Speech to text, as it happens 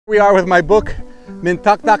We are with my book, Min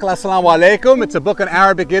Tak La Salaam Alaikum. It's a book on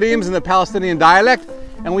Arabic idioms in the Palestinian dialect.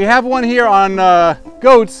 And we have one here on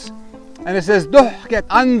goats. And it says, Duhket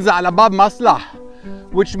anza ala bab maslah,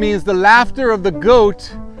 which means the laughter of the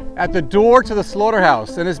goat at the door to the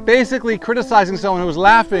slaughterhouse. And it's basically criticizing someone who was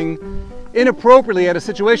laughing inappropriately at a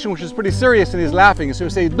situation which is pretty serious and he's laughing. So we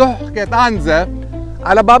say, Duhket anza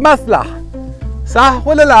ala bab maslah. Sah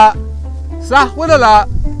wala la? Sah wala la?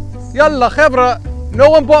 Yalla khebra. No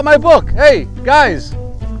one bought my book. Hey, guys,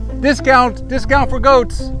 discount for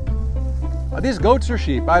goats. Are these goats or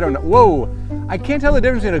sheep? I don't know. Whoa, I can't tell the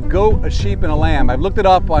difference between a goat, a sheep, and a lamb. I've looked it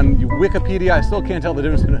up on Wikipedia. I still can't tell the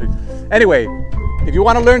difference between it. Anyway, if you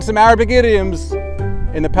want to learn some Arabic idioms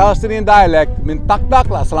in the Palestinian dialect, min tak la,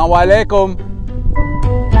 assalamu alaikum.